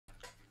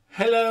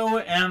Hello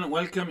and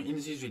welcome in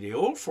this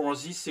video. For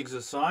this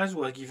exercise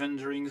was given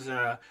during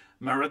the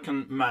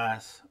Morocco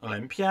Math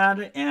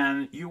Olympiad,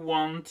 and you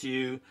want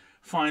to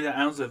find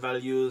out the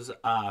values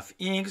of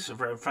x,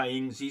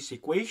 verifying this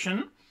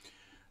equation.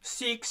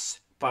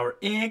 6 power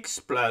x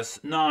plus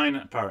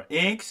 9 power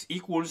x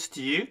equals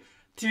to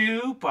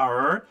 2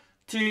 power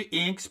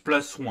 2x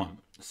plus 1.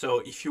 So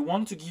if you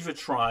want to give a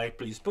try,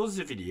 please pause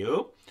the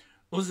video.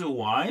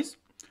 Otherwise,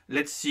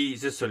 let's see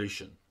the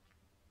solution.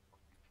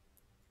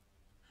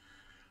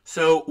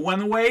 So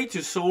one way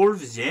to solve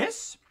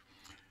this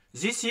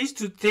is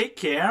to take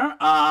care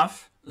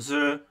of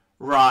the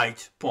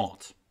right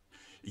part.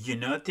 You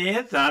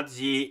notice that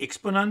the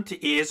exponent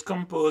is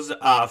composed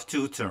of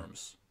two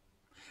terms.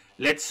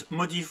 Let's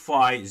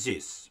modify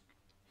this.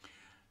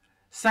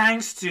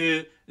 Thanks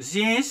to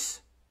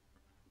this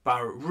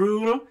power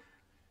rule,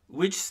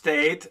 which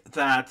states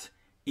that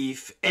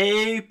if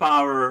a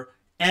power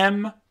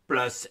m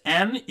plus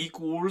n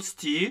equals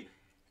to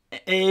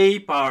a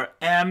power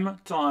m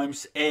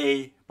times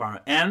a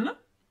power n.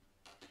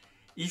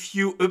 If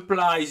you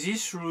apply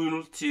this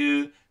rule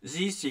to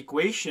this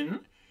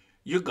equation,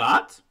 you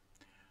got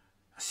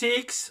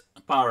 6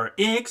 power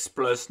x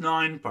plus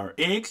 9 power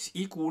x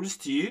equals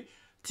to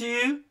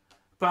 2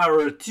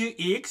 power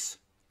 2x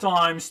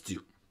times 2.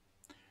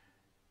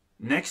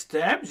 Next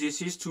step,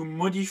 this is to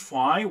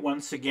modify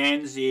once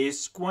again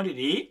this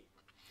quantity,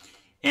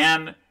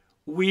 and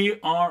we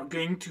are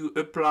going to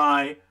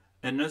apply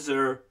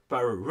another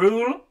power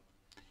rule.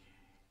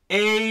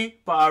 A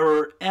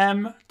power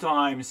m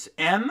times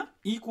n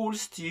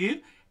equals to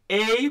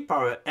a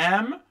power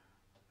m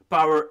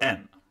power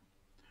n.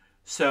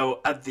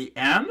 So at the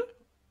end,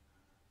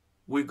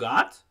 we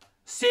got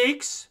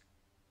 6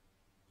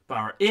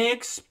 power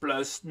x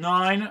plus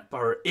 9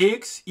 power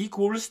x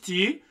equals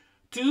to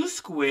 2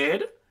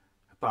 squared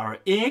power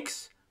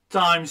x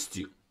times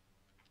 2.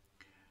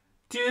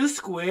 2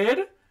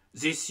 squared,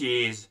 this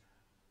is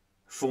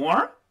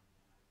 4.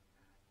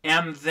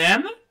 And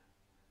then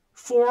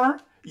 4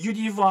 you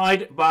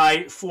divide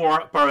by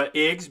 4 power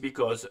x,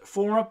 because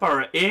 4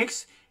 power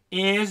x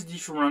is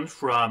different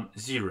from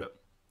 0.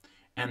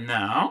 And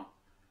now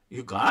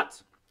you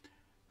got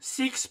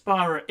 6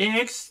 power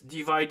x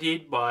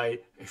divided by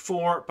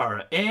 4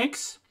 power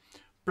x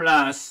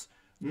plus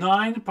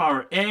 9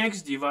 power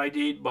x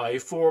divided by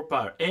 4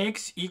 power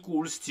x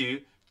equals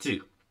to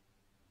 2.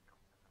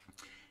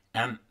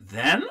 And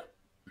then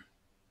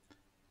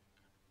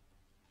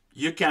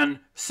you can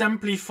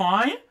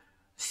simplify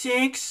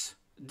 6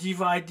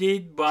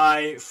 divided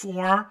by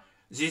 4.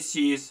 This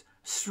is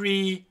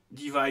 3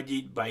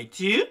 divided by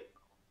 2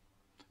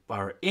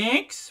 power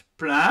x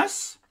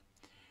plus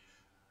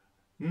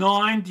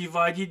 9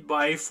 divided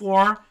by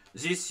 4.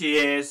 This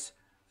is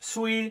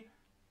 3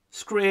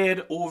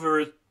 squared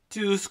over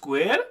 2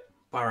 squared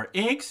power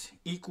x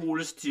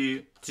equals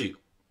to 2.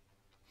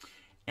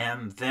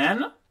 And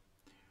then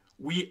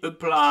we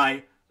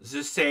apply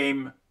the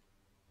same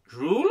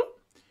rule,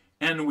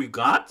 and we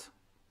got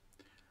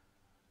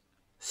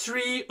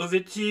 3 over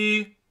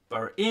 2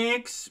 power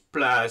x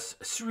plus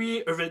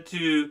 3 over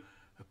 2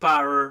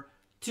 power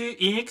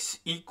 2x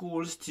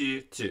equals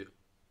to 2.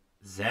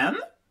 Then,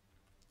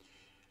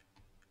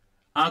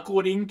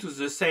 according to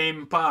the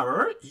same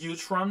power, you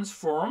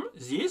transform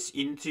this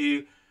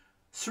into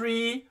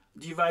 3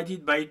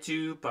 divided by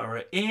 2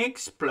 power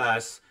x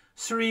plus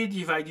 3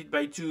 divided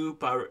by 2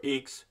 power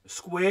x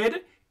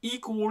squared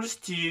equals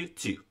to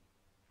 2.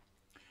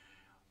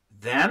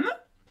 Then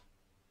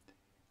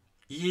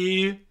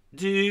you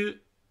do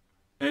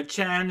a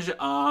change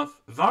of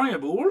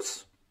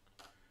variables.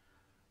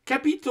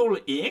 Capital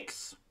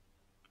X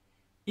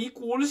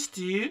equals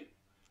to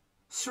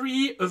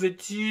 3 over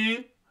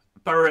 2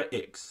 power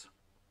x.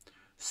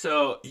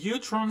 So you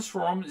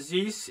transform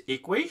this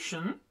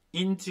equation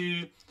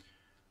into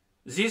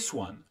this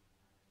one.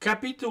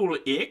 Capital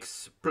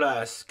X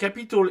plus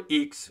capital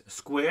X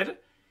squared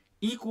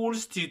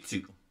equals to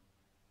 2.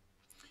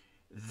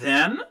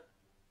 Then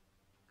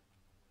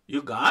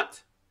you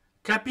got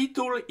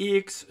capital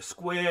X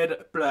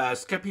squared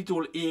plus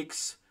capital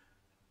X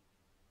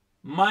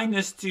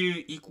minus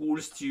 2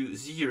 equals to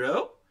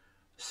 0.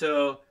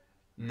 So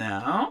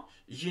now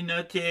you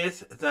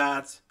notice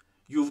that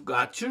you've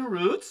got two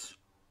roots,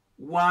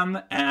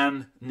 1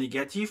 and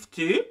negative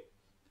 2.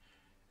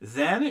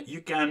 Then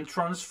you can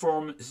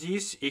transform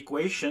this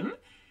equation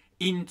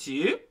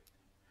into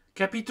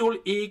capital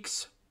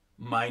X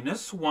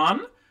minus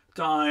 1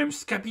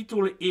 times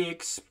capital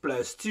X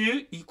plus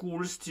 2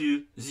 equals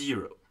to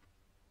 0.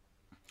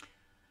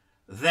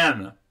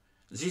 Then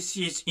this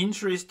is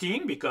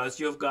interesting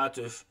because you've got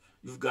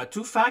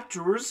two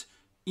factors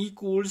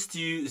equals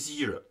to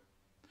 0.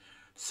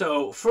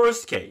 So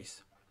first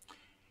case,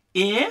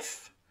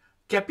 if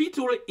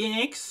capital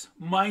X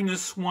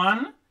minus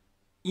 1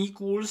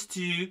 equals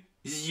to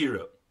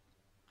 0,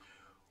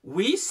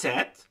 we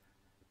set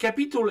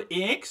capital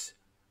X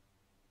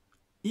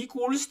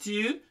equals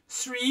to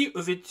 3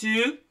 over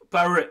 2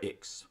 power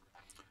x.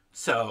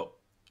 So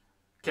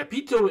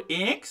capital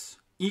X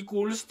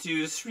equals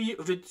to 3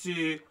 over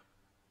 2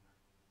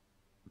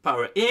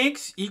 power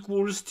x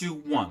equals to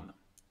 1.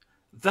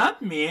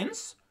 That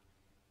means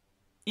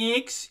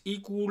x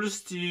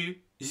equals to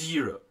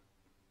 0.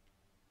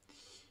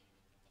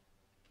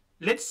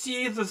 Let's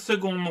see the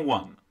second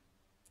one.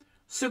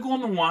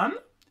 Second one,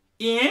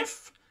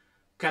 if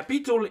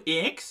capital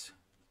X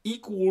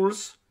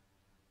equals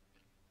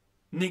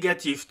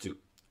negative 2.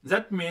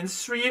 That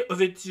means 3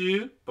 over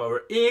 2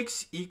 power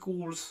x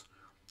equals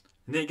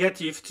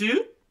negative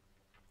 2.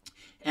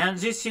 And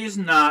this is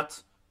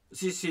not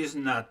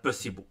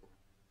possible,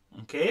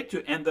 okay,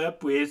 to end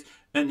up with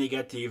a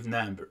negative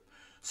number.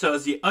 So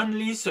the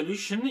only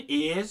solution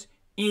is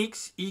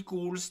x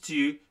equals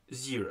to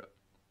 0.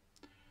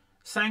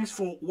 Thanks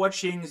for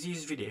watching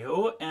this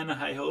video, and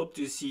I hope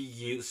to see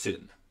you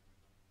soon.